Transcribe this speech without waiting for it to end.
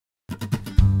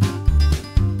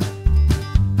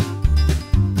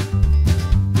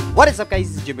What is up, guys?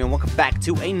 This is Jimmy and welcome back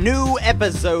to a new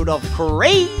episode of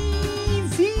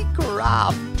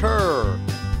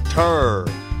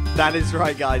CrazyCrafters. That is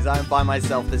right, guys, I am by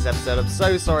myself this episode. I'm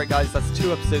so sorry, guys, that's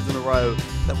 2 episodes in a row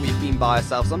that we've been by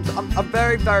ourselves. I'm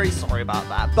very, very sorry about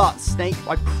that. But Snake,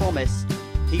 I promise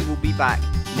he will be back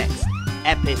next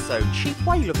episode. Chief,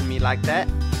 why are you looking at me like that?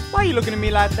 Why are you looking at me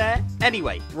like that?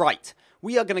 Anyway, right.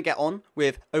 We are going to get on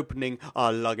with opening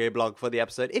our Lucky Blog for the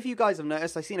episode. If you guys have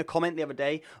noticed, I seen a comment the other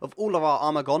day of all of our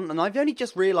armor gone, and I've only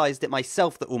just realized it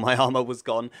myself that all my armor was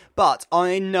gone, but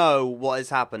I know what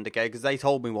has happened, okay, because they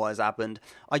told me what has happened.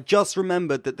 I just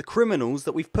remembered that the criminals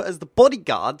that we've put as the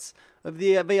bodyguards of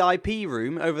the VIP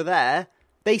room over there,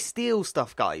 they steal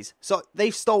stuff, guys. So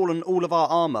they've stolen all of our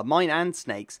armor, mine and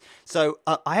Snake's. So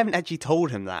I haven't actually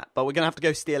told him that, but we're going to have to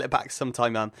go steal it back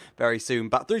sometime very soon.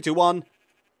 But 3, 2, 1...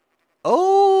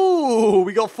 Oh,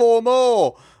 we got 4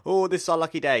 more. Oh, this is our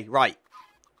lucky day. Right.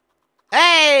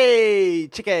 Hey,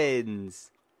 chickens.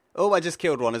 Oh, I just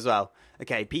killed one as well.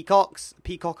 Okay, peacocks.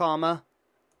 Peacock armor.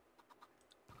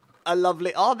 A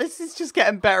lovely... Oh, this is just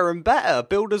getting better and better.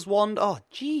 Builder's wand. Oh,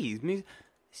 jeez.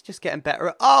 It's just getting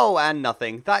better. Oh, and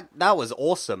nothing. That was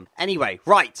awesome. Anyway,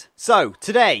 right. So,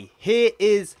 today, here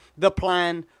is the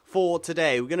plan for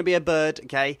today. We're going to be a bird,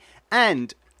 okay?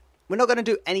 And... we're not going to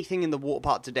do anything in the water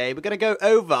part today. We're going to go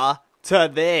over to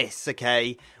this,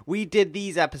 okay? We did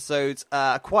these episodes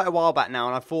quite a while back now,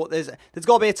 and I thought there's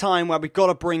got to be a time where we've got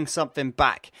to bring something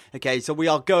back, okay? So we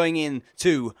are going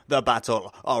into the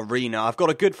battle arena. I've got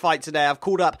a good fight today. I've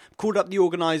called up the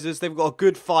organisers. They've got a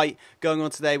good fight going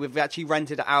on today. We've actually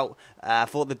rented it out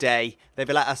for the day. They've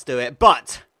let us do it,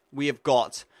 but we've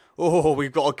got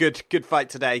a good fight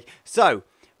today. So...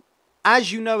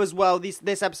 as you know as well,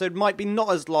 this episode might be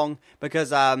not as long because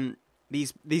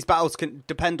these battles can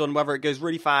depend on whether it goes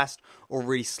really fast or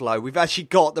really slow. We've actually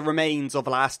got the remains of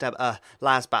last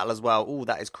battle as well. Oh,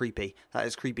 that is creepy. That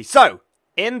is creepy. So,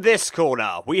 in this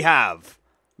corner, we have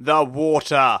the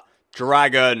water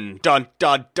dragon. Dun,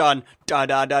 dun, dun, dun,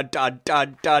 dun, dun, dun,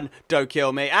 dun, dun. Don't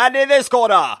kill me. And in this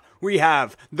corner, we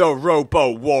have the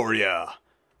ROBO warrior.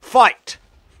 Fight!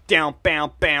 Down,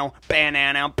 bow, bow, bow,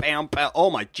 now, bow, bow. Oh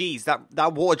my jeez,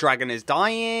 that water dragon is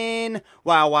dying.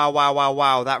 Wow.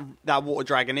 That water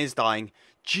dragon is dying.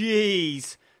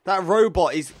 Jeez, that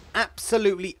robot is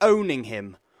absolutely owning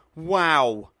him.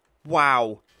 Wow.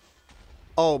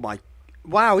 Oh my,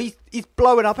 wow, he's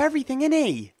blowing up everything, isn't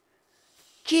he?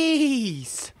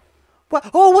 Jeez.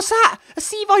 Oh, what's that? A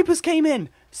sea vipers came in.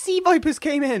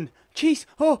 Jeez,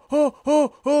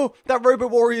 that Robo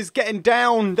Warrior's getting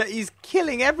down, that he's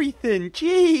killing everything,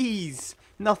 jeez.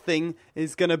 Nothing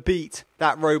is going to beat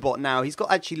that robot now. He's got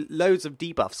actually loads of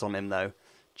debuffs on him though,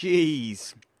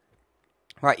 jeez.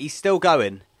 Right, he's still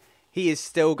going. He is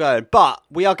still going, but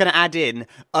we are going to add in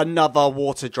another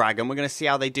water dragon. We're going to see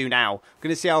how they do now. We're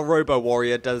going to see how Robo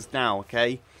Warrior does now,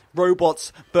 okay?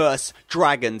 Robots versus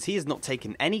dragons. He is not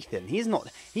taking anything. He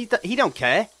don't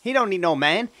care. He don't need no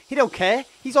man. He don't care.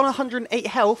 He's on 108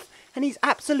 health and he's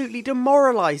absolutely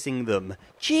demoralizing them.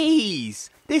 Jeez.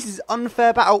 This is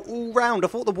unfair battle all round. I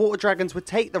thought the water dragons would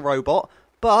take the robot,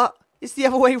 but it's the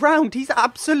other way round. He's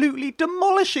absolutely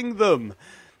demolishing them.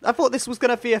 I thought this was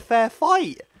going to be a fair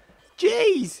fight.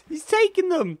 Jeez, he's taking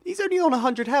them. He's only on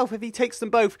 100 health. If he takes them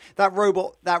both, that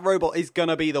robot is going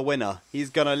to be the winner.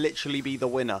 He's going to literally be the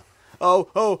winner.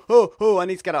 Oh, I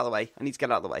need to get out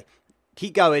of the way.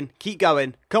 Keep going.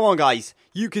 Come on, guys.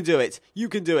 You can do it.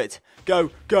 Go.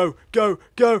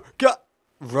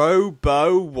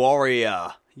 Robo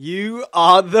Warrior, you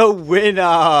are the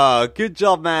winner. Good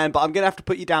job, man. But I'm going to have to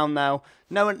put you down now.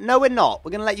 No, we're not. We're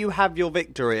going to let you have your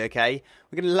victory, okay?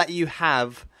 We're going to let you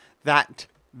have that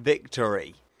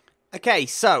victory. Okay,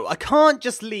 so I can't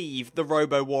just leave the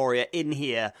Robo Warrior in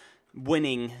here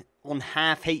winning on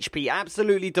half HP,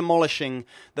 absolutely demolishing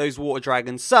those water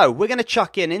dragons. So we're going to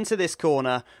chuck into this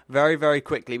corner very, very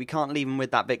quickly. We can't leave him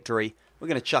with that victory. We're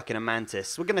going to chuck in a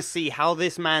mantis. We're going to see how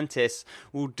this mantis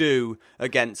will do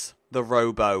against the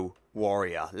Robo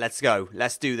Warrior. Let's go.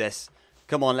 Let's do this.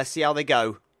 Come on, let's see how they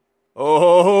go.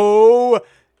 Oh,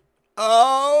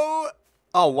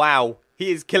 wow.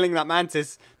 He is killing that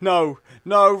mantis. No,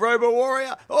 Robo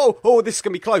Warrior. Oh, this is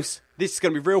going to be close. This is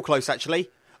going to be real close, actually.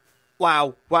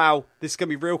 Wow. This is going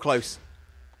to be real close.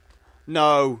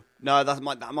 No,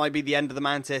 that might be the end of the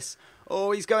mantis.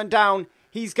 Oh, he's going down.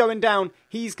 Oh,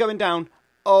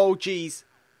 jeez.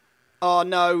 Oh,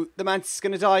 no. The mantis is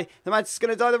going to die.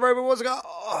 The Robo Warrior.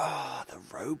 Oh, the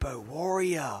Robo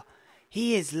Warrior.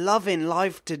 He is loving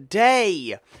life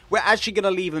today. We're actually going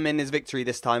to leave him in his victory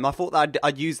this time. I thought that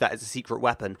I'd use that as a secret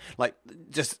weapon. Like,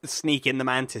 just sneak in the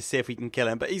mantis, see if we can kill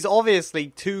him. But he's obviously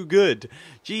too good.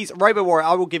 Jeez, Robo Warrior,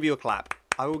 I will give you a clap.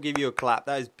 I will give you a clap.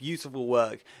 That is beautiful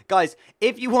work. Guys,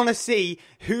 if you want to see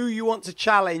who you want to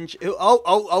challenge...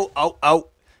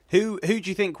 Who do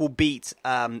you think will beat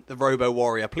the Robo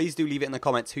Warrior? Please do leave it in the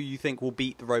comments who you think will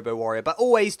beat the Robo Warrior. But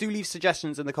always do leave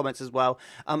suggestions in the comments as well.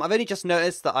 I've only just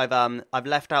noticed that I've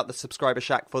left out the subscriber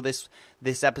shack for this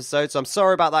episode, so I'm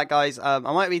sorry about that, guys. I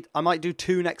might do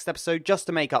 2 next episode just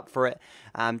to make up for it.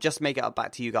 Just to make it up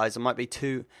back to you guys. There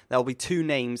will be 2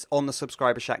 names on the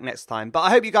subscriber shack next time. But I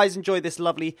hope you guys enjoyed this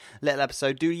lovely little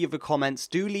episode. Do leave your comments.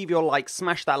 Do leave your likes.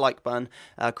 Smash that like button.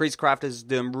 CrazyCrafters is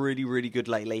doing really, really good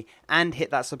lately. And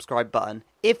hit that subscribe button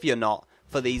if you're not,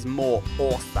 for these more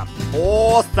awesome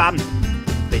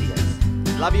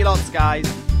videos. Love you lots, guys.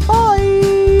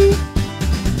 Bye.